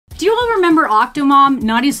Do you all remember Octomom,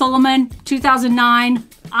 Nadya Suleman, 2009?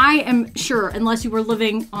 I am sure, unless you were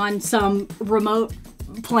living on some remote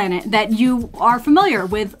planet, that you are familiar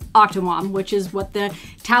with Octomom, which is what the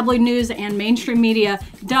tabloid news and mainstream media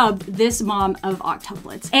dubbed this mom of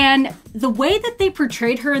octuplets. And the way that they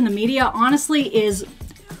portrayed her in the media, honestly, is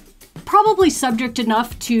probably subject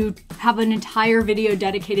enough to have an entire video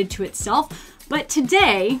dedicated to itself. But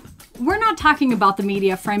today, we're not talking about the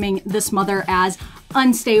media framing this mother as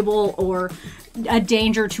unstable or a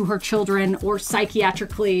danger to her children or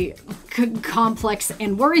psychiatrically complex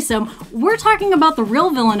and worrisome. We're talking about the real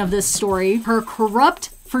villain of this story, her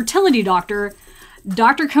corrupt fertility doctor,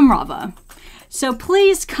 Dr. Kamrava. So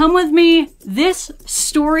please come with me. This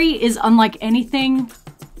story is unlike anything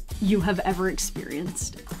you have ever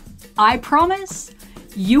experienced. I promise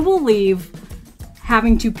you will leave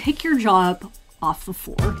having to pick your jaw up off the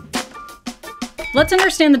floor. Let's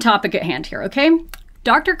understand the topic at hand here, okay?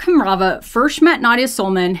 Dr. Kamrava first met Nadya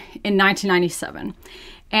Suleman in 1997,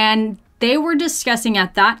 and they were discussing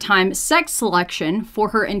at that time sex selection for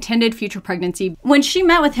her intended future pregnancy. When she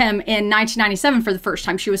met with him in 1997 for the first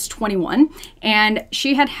time, she was 21, and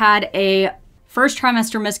she had had a first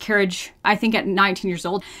trimester miscarriage, I think at 19 years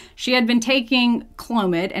old. She had been taking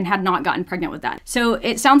Clomid and had not gotten pregnant with that. So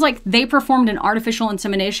it sounds like they performed an artificial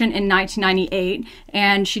insemination in 1998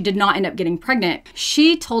 and she did not end up getting pregnant.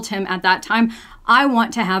 She told him at that time, I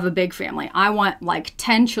want to have a big family. I want like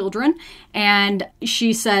 10 children. And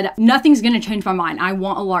she said, nothing's gonna change my mind. I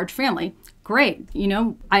want a large family. Great. You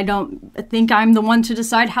know, I don't think I'm the one to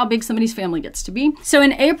decide how big somebody's family gets to be. So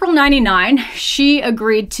in April 99, she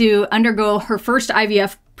agreed to undergo her first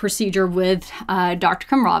IVF procedure with Dr.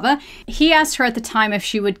 Kamrava. He asked her at the time if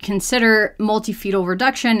she would consider multifetal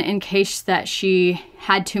reduction in case that she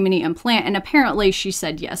had too many implant, and apparently she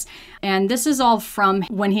said yes. And this is all from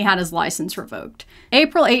when he had his license revoked.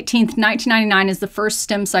 April 18th, 1999 is the first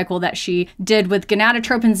stem cycle that she did with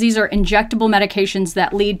gonadotropins. These are injectable medications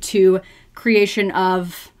that lead to creation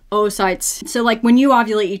of oocytes. So like when you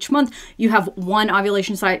ovulate each month, you have one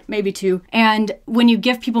ovulation site, maybe two. And when you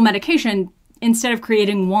give people medication, instead of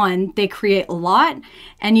creating one, they create a lot.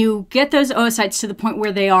 And you get those oocytes to the point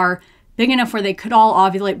where they are big enough where they could all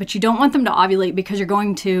ovulate, but you don't want them to ovulate because you're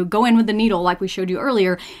going to go in with the needle, like we showed you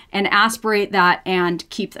earlier, and aspirate that and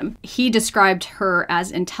keep them. He described her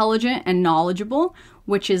as intelligent and knowledgeable,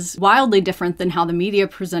 which is wildly different than how the media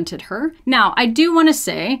presented her. Now, I do want to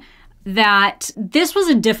say that this was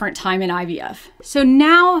a different time in IVF. So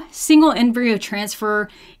now single embryo transfer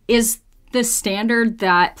is the standard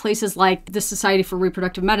that places like the Society for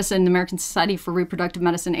Reproductive Medicine, the American Society for Reproductive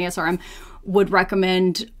Medicine, ASRM, would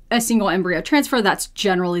recommend a single embryo transfer. That's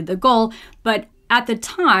generally the goal. But at the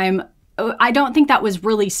time, I don't think that was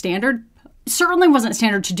really standard. Certainly wasn't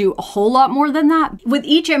standard to do a whole lot more than that. With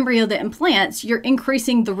each embryo that implants, you're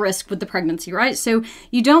increasing the risk with the pregnancy, right? So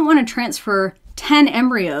you don't want to transfer 10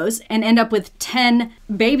 embryos and end up with 10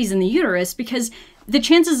 babies in the uterus, because the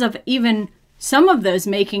chances of even some of those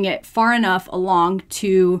making it far enough along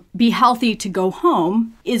to be healthy to go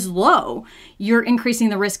home is low. You're increasing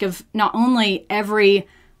the risk of not only every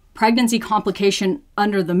pregnancy complication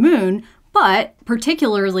under the moon, but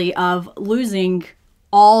particularly of losing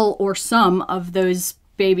all or some of those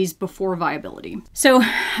babies before viability. So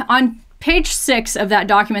on page 6 of that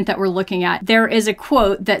document that we're looking at, there is a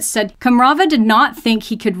quote that said, Kamrava did not think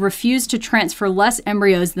he could refuse to transfer less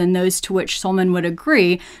embryos than those to which Suleman would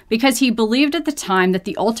agree, because he believed at the time that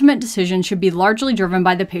the ultimate decision should be largely driven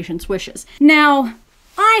by the patient's wishes. Now,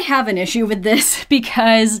 I have an issue with this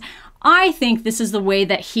because I think this is the way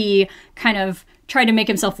that he kind of tried to make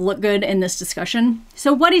himself look good in this discussion.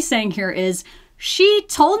 So what he's saying here is, she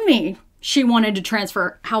told me she wanted to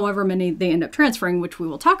transfer however many they end up transferring, which we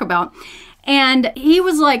will talk about. And he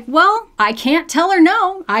was like, well, I can't tell her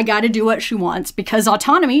no. I got to do what she wants because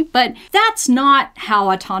autonomy. But that's not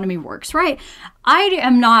how autonomy works, right? I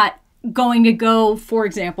am not going to go, for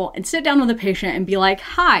example, and sit down with a patient and be like,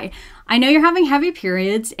 hi, I know you're having heavy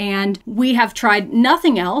periods and we have tried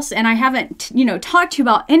nothing else. And I haven't, talked to you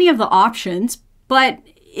about any of the options, but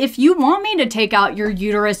if you want me to take out your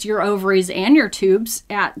uterus, your ovaries, and your tubes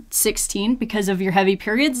at 16 because of your heavy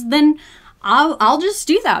periods, then I'll just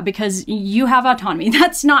do that because you have autonomy.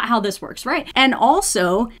 That's not how this works, right? And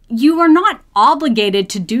also, you are not obligated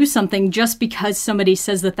to do something just because somebody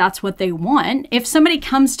says that that's what they want. If somebody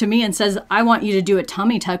comes to me and says, I want you to do a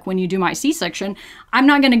tummy tuck when you do my C-section, I'm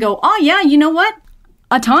not going to go, oh yeah, you know what?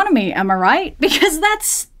 Autonomy, am I right? Because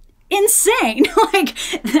that's insane.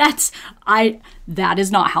 That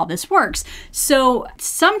is not how this works. So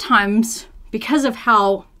sometimes, because of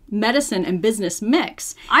how medicine and business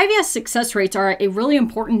mix. IVF success rates are a really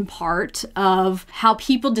important part of how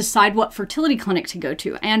people decide what fertility clinic to go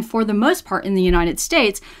to. And for the most part in the United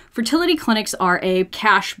States, fertility clinics are a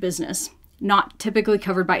cash business, not typically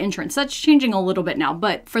covered by insurance. That's changing a little bit now,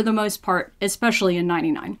 but for the most part, especially in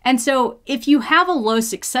 99. And so if you have a low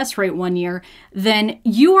success rate one year, then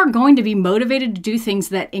you are going to be motivated to do things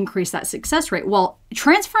that increase that success rate. Well,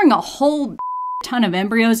 transferring a whole ton of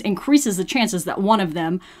embryos increases the chances that one of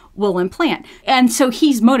them will implant. And so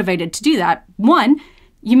he's motivated to do that. One,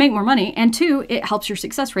 you make more money, and two, it helps your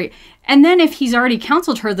success rate. And then if he's already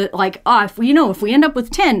counseled her that like, if we end up with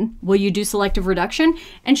 10, will you do selective reduction?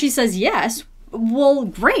 And she says yes, well,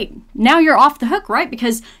 great. Now you're off the hook, right?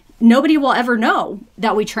 Because nobody will ever know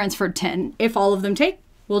that we transferred 10. If all of them take,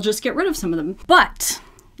 we'll just get rid of some of them. But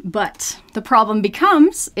the problem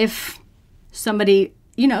becomes if somebody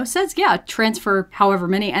says, yeah, transfer however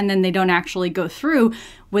many, and then they don't actually go through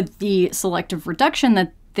with the selective reduction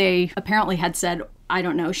that they apparently had said. I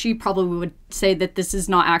don't know. She probably would say that this is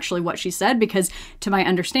not actually what she said, because to my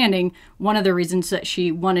understanding, one of the reasons that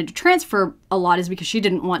she wanted to transfer a lot is because she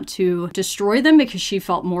didn't want to destroy them, because she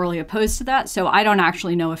felt morally opposed to that. So I don't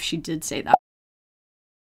actually know if she did say that.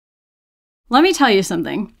 Let me tell you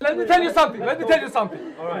something. Let me tell you something. Let me tell you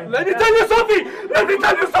something. All right. Let me tell you something. Let me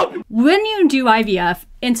tell you something. When you do IVF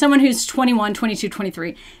in someone who's 21, 22,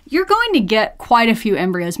 23, you're going to get quite a few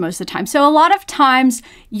embryos most of the time. So a lot of times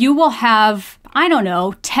you will have,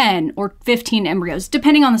 10 or 15 embryos,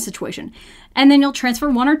 depending on the situation. And then you'll transfer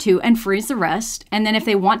 1 or 2 and freeze the rest. And then if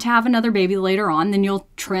they want to have another baby later on, then you'll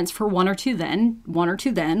transfer 1 or 2 then, 1 or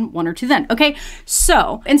 2 then, 1 or 2 then. Okay,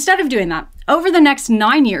 so instead of doing that, over the next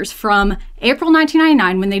 9 years, from April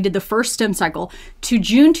 1999, when they did the first stem cycle, to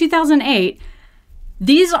June 2008,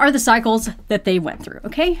 these are the cycles that they went through,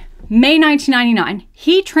 okay? May 1999,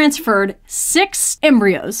 he transferred 6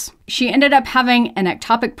 embryos. She ended up having an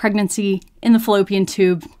ectopic pregnancy in the fallopian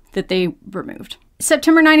tube that they removed.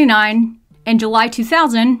 September 99, in July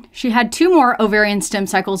 2000, she had 2 more ovarian stem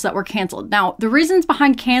cycles that were canceled. Now, the reasons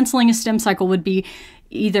behind canceling a stem cycle would be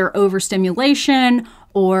either overstimulation,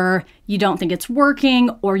 or you don't think it's working,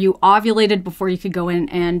 or you ovulated before you could go in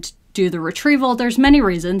and do the retrieval. There's many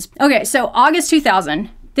reasons. Okay, so August 2000,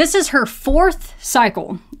 this is her 4th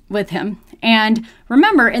cycle with him. And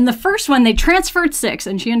remember, in the first one, they transferred 6,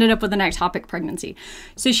 and she ended up with an ectopic pregnancy.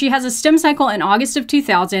 So she has a stem cycle in August of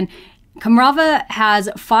 2000. Kamrava has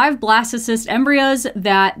 5 blastocyst embryos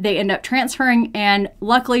that they end up transferring, and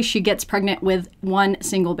luckily she gets pregnant with 1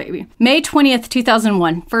 single baby. May 20th,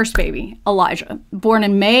 2001, first baby, Elijah, born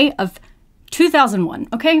in May of 2001,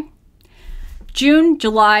 okay? June,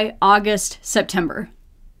 July, August, September.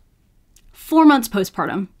 4 months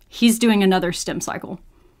postpartum, he's doing another stem cycle.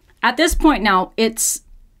 At this point now, it's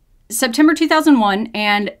September 2001,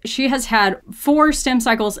 and she has had 4 stem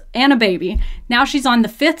cycles and a baby. Now she's on the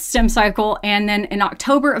 5th stem cycle, and then in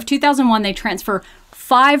October of 2001, they transfer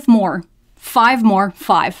 5 more. 5 more,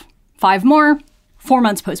 5. 5 more, 4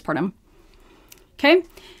 months postpartum. Okay?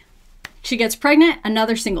 She gets pregnant,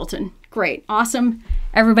 another singleton. Great, awesome.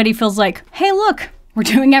 Everybody feels like, hey, look, we're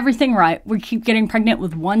doing everything right. We keep getting pregnant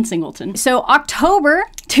with 1 singleton. So October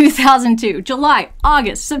 2002, July,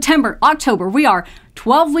 August, September, October, we are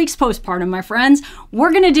 12 weeks postpartum, my friends.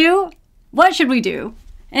 We're gonna do, what should we do?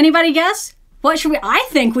 Anybody guess? What should we, I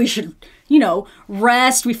think we should,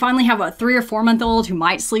 rest. We finally have a 3 or 4 month old who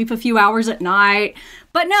might sleep a few hours at night.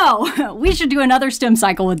 But no, we should do another stem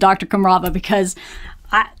cycle with Dr. Kamrava, because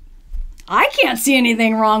I can't see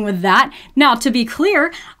anything wrong with that. Now, to be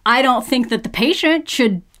clear, I don't think that the patient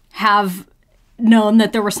should have known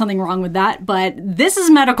that there was something wrong with that, but this is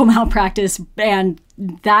medical malpractice, and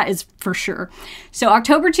that is for sure. So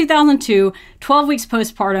October 2002, 12 weeks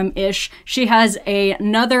postpartum-ish, she has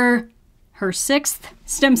her 6th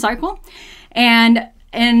stem cycle. And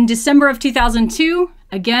in December of 2002,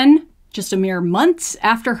 again, just a mere months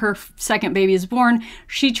after her 2nd baby is born,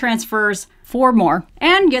 she transfers 4 more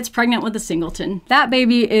and gets pregnant with a singleton. That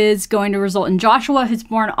baby is going to result in Joshua, who's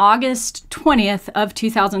born August 20th of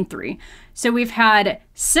 2003. So we've had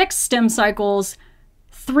 6 stem cycles,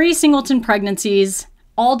 3 singleton pregnancies,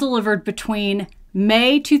 all delivered between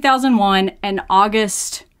May 2001 and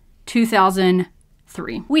August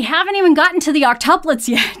 2003. We haven't even gotten to the octuplets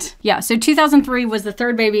yet. Yeah, so 2003 was the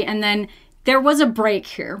 3rd baby, and then there was a break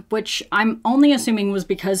here, which I'm only assuming was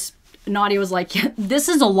because Nadya was like, yeah, this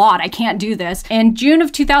is a lot, I can't do this. In June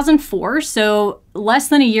of 2004, so less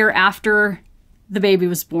than a year after the baby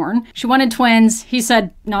was born, she wanted twins. He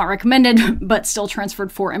said not recommended, but still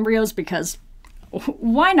transferred 4 embryos because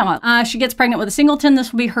why not? She gets pregnant with a singleton.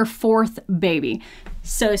 This will be her 4th baby.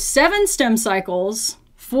 So 7 stem cycles,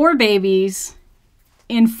 4 babies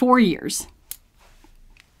in 4 years.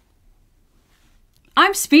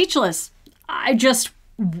 I'm speechless.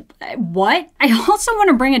 What? I also want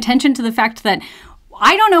to bring attention to the fact that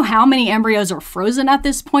I don't know how many embryos are frozen at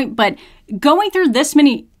this point, but going through this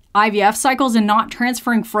many IVF cycles and not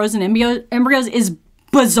transferring frozen embryos is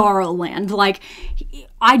bizarro land. Like,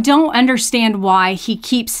 I don't understand why he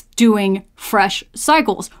keeps doing fresh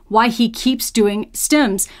cycles, why he keeps doing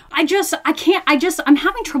stems. I'm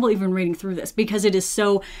having trouble even reading through this because it is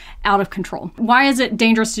so out of control. Why is it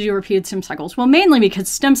dangerous to do repeated stem cycles? Well, mainly because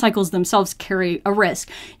stem cycles themselves carry a risk.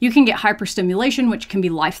 You can get hyperstimulation, which can be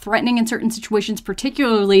life-threatening in certain situations,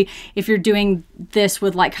 particularly if you're doing this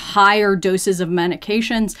with like higher doses of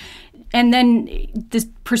medications. And then this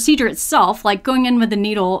procedure itself, like going in with a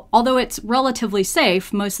needle, although it's relatively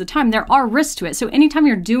safe most of the time, there are risks to it. So anytime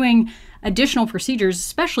you're doing additional procedures,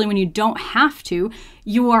 especially when you don't have to,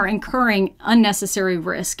 you are incurring unnecessary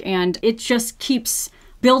risk. And it just keeps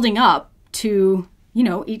building up to, you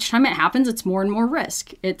know, each time it happens, it's more and more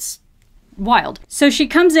risk. It's wild. So she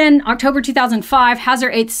comes in October 2005, has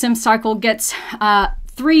her 8th stem cycle, gets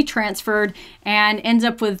 3 transferred, and ends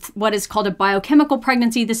up with what is called a biochemical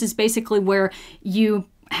pregnancy. This is basically where you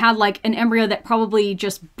had like an embryo that probably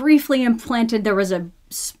just briefly implanted. There was a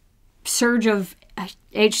surge of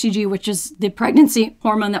HCG, which is the pregnancy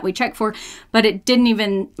hormone that we check for, but it didn't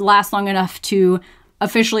even last long enough to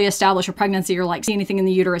officially establish a pregnancy or like see anything in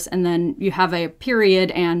the uterus, and then you have a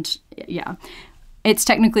period, and yeah. It's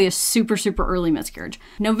technically a super, super early miscarriage.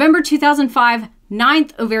 November 2005,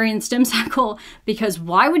 9th ovarian stem cycle, because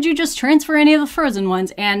why would you just transfer any of the frozen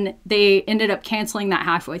ones? And they ended up canceling that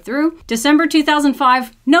halfway through. December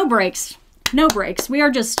 2005, no breaks. No breaks. We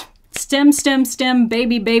are just stem, stem, stem,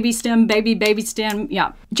 baby, baby, stem, baby, baby, stem.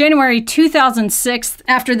 Yeah. January 2006,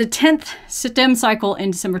 after the 10th stem cycle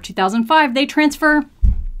in December 2005, they transfer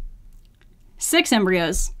 6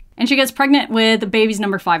 embryos. And she gets pregnant with babies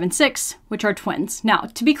number 5 and 6, which are twins. Now,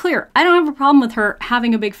 to be clear, I don't have a problem with her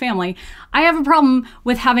having a big family. I have a problem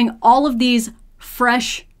with having all of these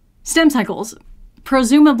fresh stem cycles,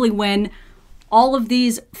 presumably when all of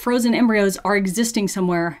these frozen embryos are existing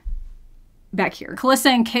somewhere back here.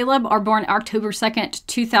 Calissa and Caleb are born October 2nd,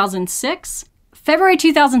 2006. February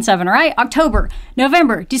 2007, all right? October,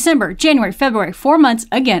 November, December, January, February, 4 months,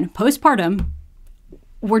 again, postpartum.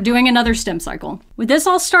 We're doing another stem cycle. When this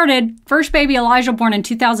all started, first baby Elijah born in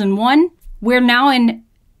 2001. We're now in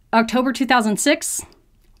October 2006.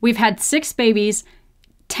 We've had 6 babies,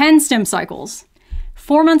 10 stem cycles.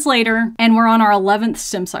 4 months later, and we're on our 11th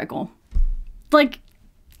stem cycle. Like,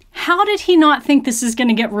 how did he not think this is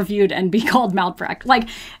gonna get reviewed and be called malpractice? Like,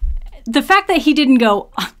 the fact that he didn't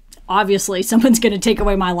go, obviously someone's gonna take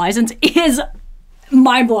away my license, is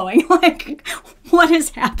mind-blowing. Like, what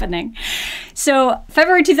is happening? So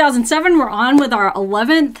February 2007, we're on with our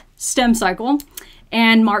 11th stem cycle.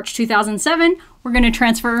 And March 2007, we're going to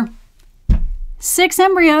transfer 6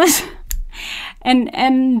 embryos.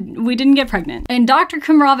 And we didn't get pregnant. And Dr.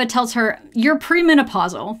 Kamrava tells her, you're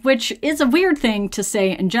premenopausal, which is a weird thing to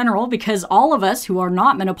say in general, because all of us who are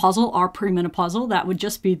not menopausal are premenopausal. That would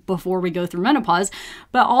just be before we go through menopause.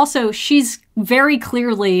 But also, she's very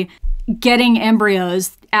clearly getting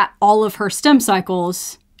embryos at all of her stem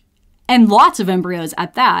cycles, and lots of embryos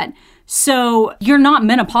at that. So you're not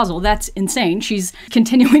menopausal. That's insane. She's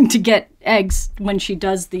continuing to get eggs when she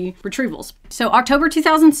does the retrievals. So October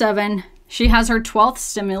 2007, she has her 12th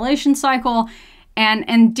stimulation cycle.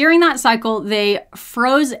 And during that cycle, they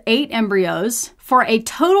froze 8 embryos for a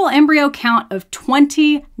total embryo count of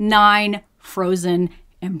 29 frozen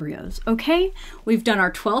embryos. Okay, we've done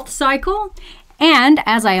our 12th cycle. And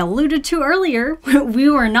as I alluded to earlier, we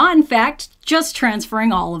were not, in fact, just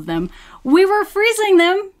transferring all of them. We were freezing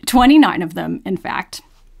them, 29 of them, in fact.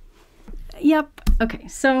 Yep. Okay,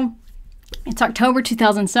 so it's October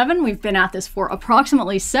 2007. We've been at this for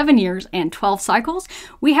approximately 7 years and 12 cycles.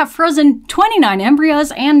 We have frozen 29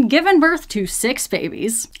 embryos and given birth to 6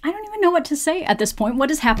 babies. I don't even know what to say at this point. What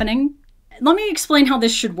is happening? Let me explain how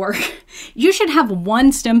this should work. You should have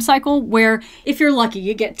 1 stem cycle where, if you're lucky,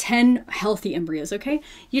 you get 10 healthy embryos, okay?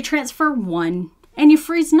 You transfer 1 and you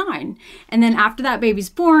freeze 9. And then after that baby's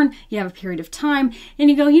born, you have a period of time and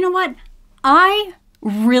you go, you know what? I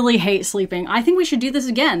really hate sleeping. I think we should do this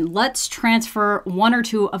again. Let's transfer 1 or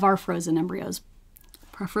 2 of our frozen embryos,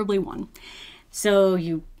 preferably 1. So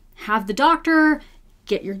you have the doctor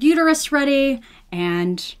get your uterus ready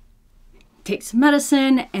and take some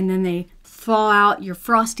medicine, and then they thaw out your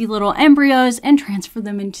frosty little embryos and transfer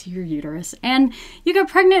them into your uterus. And you get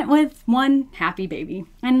pregnant with 1 happy baby.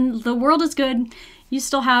 And the world is good. You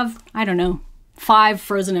still have, I don't know, 5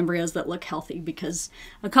 frozen embryos that look healthy because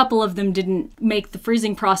a couple of them didn't make the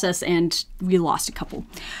freezing process and we lost a couple.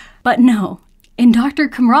 But no, in Dr.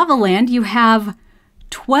 Kamrava land, you have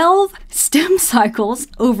 12 stem cycles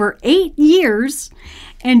over 8 years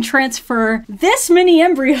and transfer this many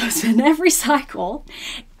embryos in every cycle.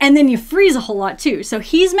 And then you freeze a whole lot too. So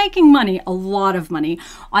he's making money, a lot of money,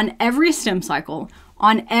 on every stem cycle,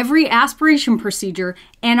 on every aspiration procedure,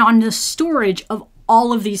 and on the storage of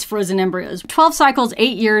all of these frozen embryos. 12 cycles,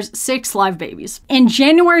 8 years, 6 live babies. In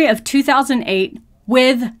January of 2008,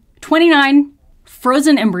 with 29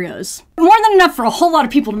 frozen embryos, more than enough for a whole lot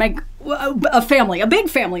of people to make a family, a big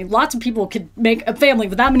family. Lots of people could make a family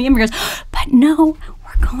with that many embryos. But no,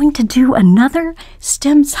 we're going to do another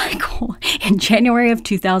stem cycle in January of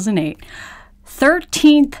 2008.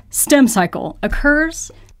 13th stem cycle occurs.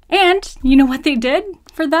 And you know what they did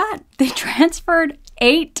for that? They transferred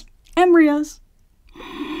 8 embryos.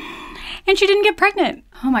 And she didn't get pregnant.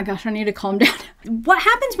 Oh my gosh, I need to calm down. What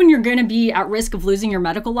happens when you're going to be at risk of losing your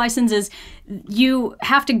medical license is you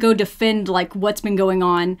have to go defend like what's been going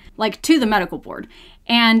on like to the medical board.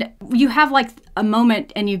 And you have like a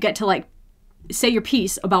moment and you get to like say your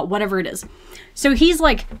piece about whatever it is. So he's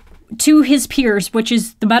like to his peers, which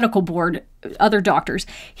is the medical board, other doctors,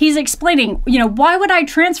 he's explaining, you know, why would I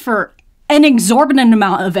transfer an exorbitant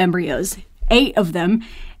amount of embryos, 8 of them?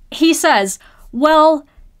 He says, well,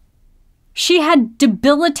 she had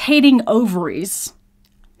debilitating ovaries.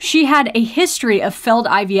 She had a history of failed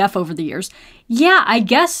IVF over the years. Yeah, I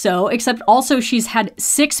guess so, except also she's had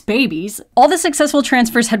 6 babies. All the successful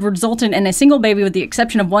transfers had resulted in a single baby with the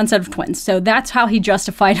exception of one set of twins. So that's how he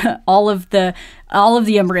justified all of the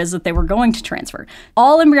embryos that they were going to transfer.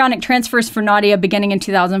 All embryonic transfers for Nadya beginning in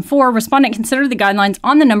 2004, respondent considered the guidelines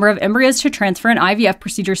on the number of embryos to transfer in IVF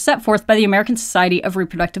procedures set forth by the American Society of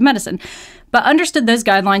Reproductive Medicine, but understood those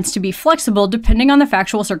guidelines to be flexible depending on the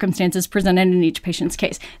factual circumstances presented in each patient's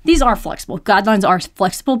case. These are flexible. Guidelines are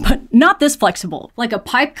flexible, but not this flexible. Like a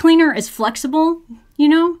pipe cleaner is flexible, you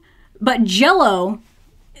know? But Jell-O,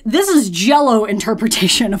 this is Jell-O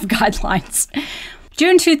interpretation of guidelines.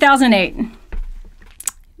 June 2008.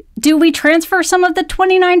 Do we transfer some of the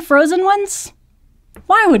 29 frozen ones?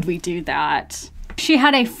 Why would we do that? She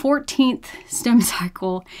had a 14th stem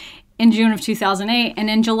cycle in June of 2008. And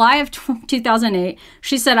in July of 2008,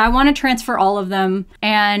 she said, I want to transfer all of them.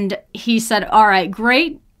 And he said, all right,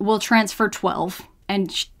 great. We'll transfer 12.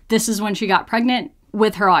 And this is when she got pregnant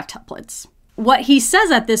with her octuplets. What he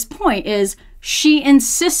says at this point is she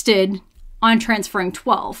insisted on transferring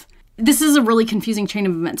 12. This is a really confusing chain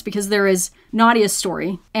of events because there is Nadya's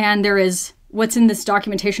story and there is what's in this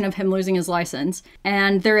documentation of him losing his license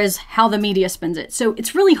and there is how the media spins it. So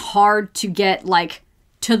it's really hard to get like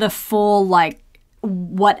to the full like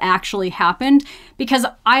what actually happened because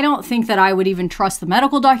I don't think that I would even trust the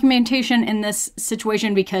medical documentation in this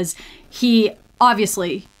situation because he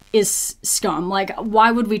obviously is scum. Like,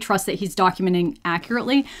 why would we trust that he's documenting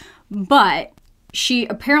accurately? But she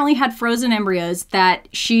apparently had frozen embryos that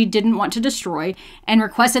she didn't want to destroy and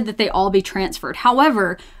requested that they all be transferred.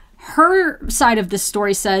 However, her side of the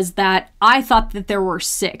story says that I thought that there were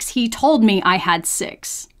 6. He told me I had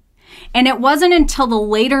 6. And it wasn't until the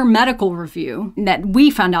later medical review that we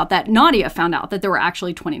found out, that Nadya found out that there were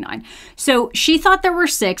actually 29. So she thought there were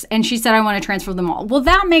 6 and she said, I want to transfer them all. Well,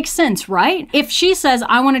 that makes sense, right? If she says,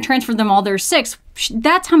 I want to transfer them all, there's 6.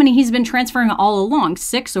 That's how many he's been transferring all along,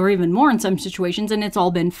 6 or even more in some situations, and it's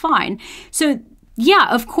all been fine. So yeah,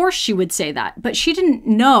 of course she would say that, but she didn't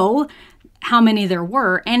know how many there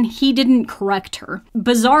were, and he didn't correct her.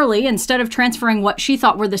 Bizarrely, instead of transferring what she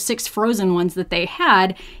thought were the 6 frozen ones that they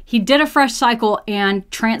had, he did a fresh cycle and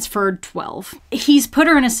transferred 12. He's put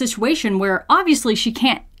her in a situation where obviously she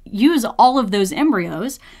can't use all of those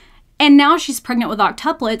embryos, and now she's pregnant with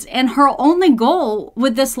octuplets, and her only goal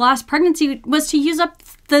with this last pregnancy was to use up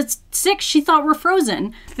the 6 she thought were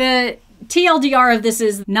frozen. The TLDR of this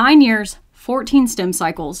is 9 years, 14 stem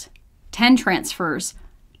cycles, 10 transfers,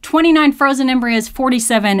 29 frozen embryos,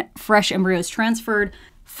 47 fresh embryos transferred,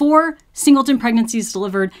 4 singleton pregnancies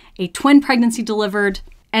delivered, a twin pregnancy delivered,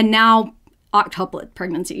 and now octuplet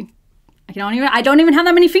pregnancy. I don't even have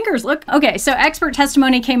that many fingers, look. Okay, so expert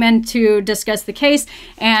testimony came in to discuss the case,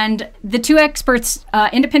 and the 2 experts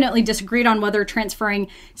independently disagreed on whether transferring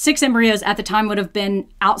 6 embryos at the time would have been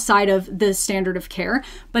outside of the standard of care,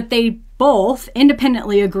 but they both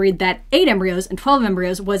independently agreed that 8 embryos and 12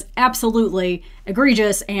 embryos was absolutely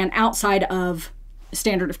egregious and outside of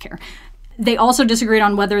standard of care. They also disagreed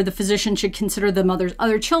on whether the physician should consider the mother's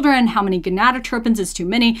other children, how many gonadotropins is too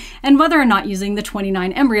many, and whether or not using the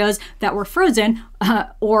 29 embryos that were frozen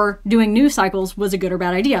or doing new cycles was a good or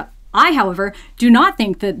bad idea. I, however, do not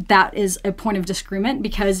think that that is a point of disagreement,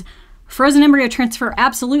 because frozen embryo transfer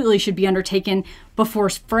absolutely should be undertaken before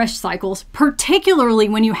fresh cycles, particularly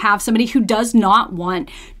when you have somebody who does not want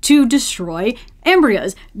to destroy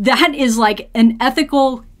embryos. That is like an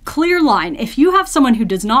ethical clear line. If you have someone who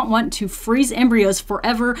does not want to freeze embryos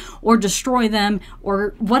forever or destroy them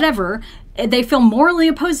or whatever, they feel morally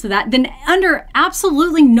opposed to that, then under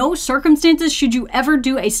absolutely no circumstances should you ever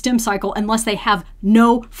do a stem cycle unless they have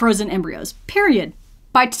no frozen embryos, period.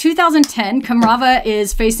 By 2010, Kamrava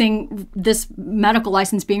is facing this medical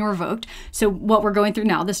license being revoked. So what we're going through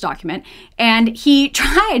now, this document. And he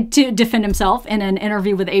tried to defend himself in an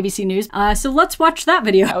interview with ABC News. So let's watch that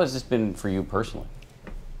video. How has this been for you personally?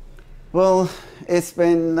 Well, it's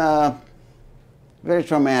been very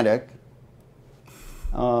traumatic.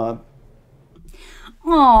 Oh,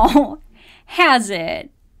 has it?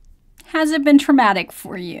 Has it been traumatic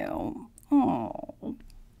for you? Oh,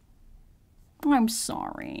 I'm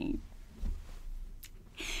sorry.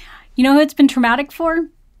 You know who it's been traumatic for?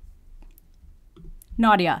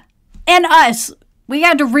 Nadya. And us. We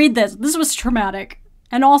had to read this. This was traumatic.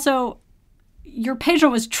 And also, your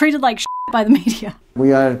patient was treated like shit by the media.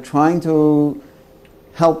 We are trying to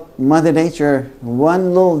help Mother Nature, one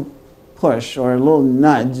little push or a little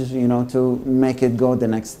nudge, you know, to make it go the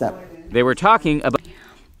next step. They were talking about...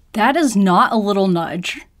 That is not a little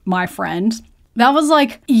nudge, my friend. That was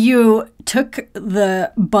like you took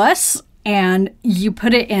the bus and you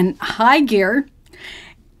put it in high gear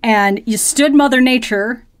and you stood Mother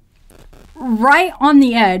Nature right on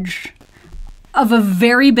the edge of a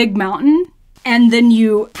very big mountain, and then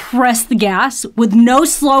you pressed the gas with no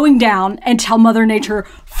slowing down until Mother Nature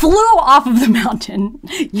flew off of the mountain.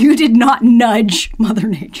 You did not nudge Mother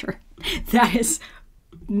Nature. That is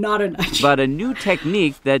not a nudge. But a new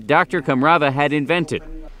technique that Dr. Kamrava had invented,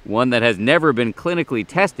 one that has never been clinically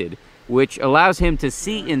tested, which allows him to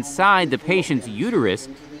see inside the patient's uterus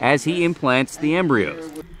as he implants the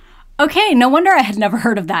embryos. Okay, no wonder I had never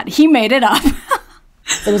heard of that. He made it up.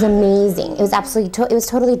 It was amazing. It was absolutely, it was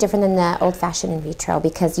totally different than the old-fashioned in vitro,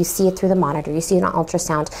 because you see it through the monitor, you see it on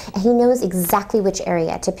ultrasound, and he knows exactly which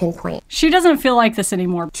area to pinpoint. She doesn't feel like this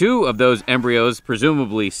anymore. 2 of those embryos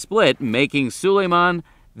presumably split, making Suleman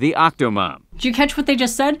the Octomom. Did you catch what they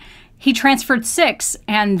just said? He transferred 6,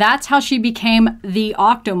 and that's how she became the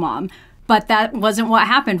Octomom. But that wasn't what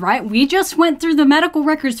happened, right? We just went through the medical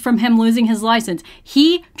records from him losing his license.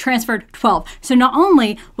 He transferred 12. So not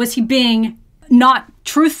only was he being not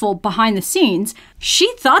truthful behind the scenes,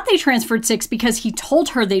 she thought they transferred 6 because he told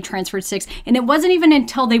her they transferred 6. And it wasn't even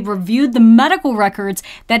until they reviewed the medical records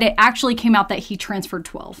that it actually came out that he transferred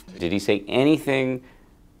 12. Did he say anything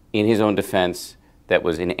in his own defense that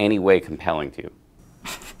was in any way compelling to you?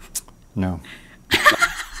 No.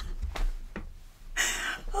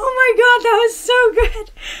 Oh my God, that was so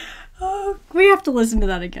good. Oh, we have to listen to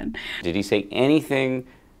that again. Did he say anything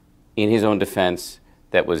in his own defense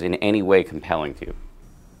that was in any way compelling to you?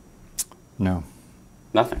 No.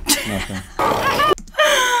 Nothing. Nothing.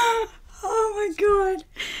 Oh my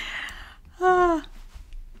God.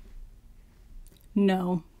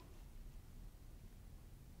 No.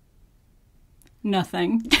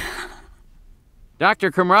 Nothing.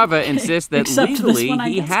 Dr. Kamrava insists that legally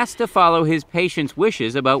he has to follow his patients'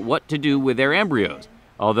 wishes about what to do with their embryos,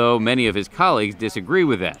 although many of his colleagues disagree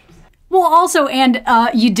with that. Well, also, and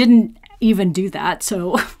you didn't even do that,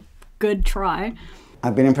 so good try.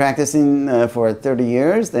 I've been practicing for 30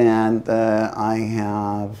 years, and I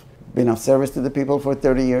have been of service to the people for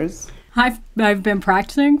 30 years. I've been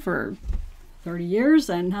practicing for 30 years,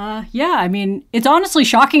 and yeah, I mean, it's honestly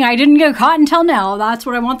shocking I didn't get caught until now. That's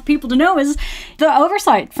what I want the people to know, is the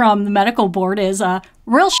oversight from the medical board is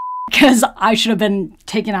real shit, because I should have been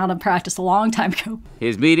taken out of practice a long time ago.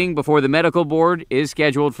 His meeting before the medical board is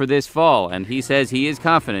scheduled for this fall, and he says he is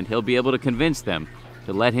confident he'll be able to convince them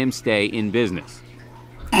to let him stay in business.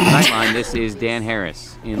 Nightline, this is Dan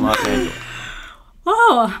Harris in Los Angeles.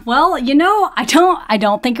 Oh, well, you know, I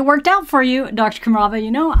don't think it worked out for you, Dr. Kamrava.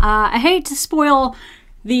 You know, I hate to spoil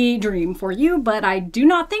the dream for you, but I do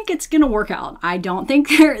not think it's going to work out. I don't think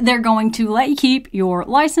they're going to let you keep your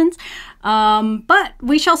license. But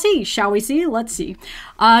we shall see. Shall we see? Let's see.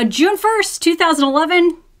 June 1st,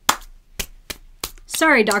 2011.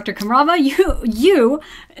 Sorry, Dr. Kamrava, you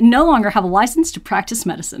no longer have a license to practice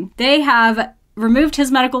medicine. They have removed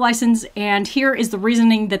his medical license, and here is the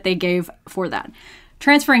reasoning that they gave for that.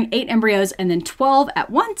 Transferring 8 embryos and then 12 at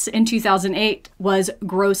once in 2008 was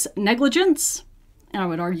gross negligence. I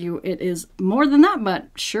would argue it is more than that, but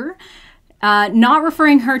sure. Not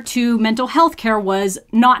referring her to mental health care was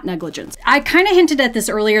not negligence. I kind of hinted at this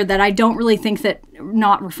earlier that I don't really think that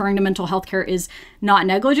not referring to mental health care is not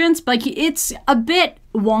negligence, but it's a bit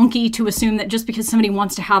wonky to assume that just because somebody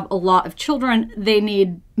wants to have a lot of children, they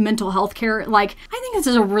need mental health care. Like, I think this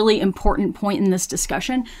is a really important point in this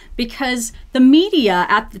discussion because the media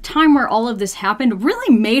at the time where all of this happened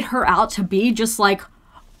really made her out to be just like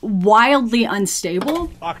wildly unstable.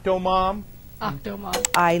 Octomom. Octomom.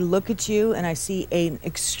 I look at you and I see an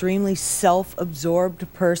extremely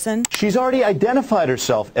self-absorbed person. She's already identified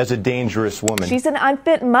herself as a dangerous woman. She's an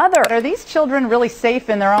unfit mother. Are these children really safe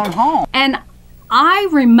in their own home? And I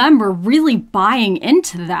remember really buying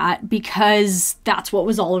into that because that's what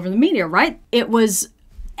was all over the media, right? It was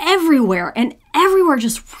everywhere, and everywhere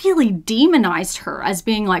just really demonized her as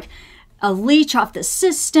being like a leech off the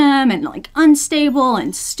system and like unstable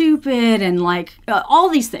and stupid and like all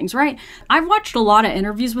these things, right? I've watched a lot of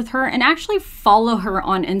interviews with her and actually follow her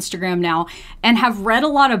on Instagram now and have read a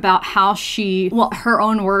lot about how she, well, her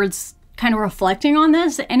own words kind of reflecting on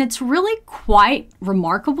this. And it's really quite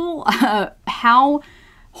remarkable how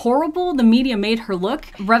horrible the media made her look.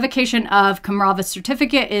 Revocation of Kamrava's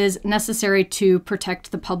certificate is necessary to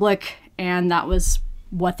protect the public, and that was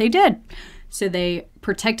what they did. So they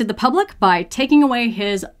protected the public by taking away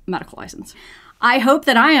his medical license. I hope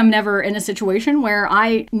that I am never in a situation where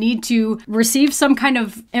I need to receive some kind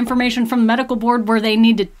of information from the medical board where they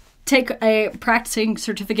need to take a practicing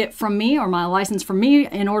certificate from me or my license from me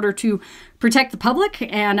in order to protect the public.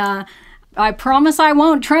 And I promise I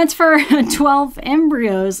won't transfer 12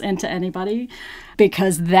 embryos into anybody,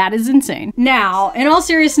 because that is insane. Now, in all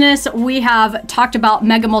seriousness, we have talked about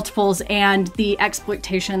mega multiples and the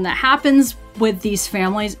exploitation that happens with these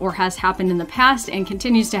families, or has happened in the past and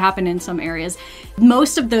continues to happen in some areas.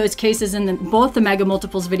 Most of those cases in both the mega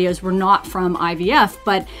multiples videos were not from IVF,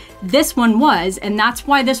 but this one was, and that's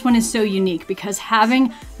why this one is so unique, because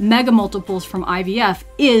having mega multiples from IVF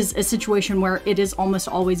is a situation where it is almost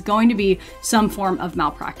always going to be some form of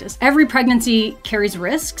malpractice. Every pregnancy carries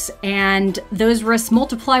risks, and those risks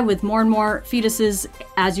multiply with more and more fetuses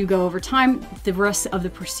as you go over time. The risks of the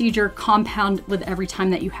procedure compound with every time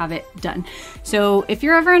that you have it done. So if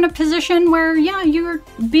you're ever in a position where, yeah, you're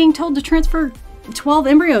being told to transfer 12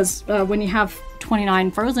 embryos when you have 29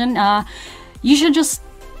 frozen, you should just,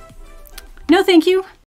 no thank you.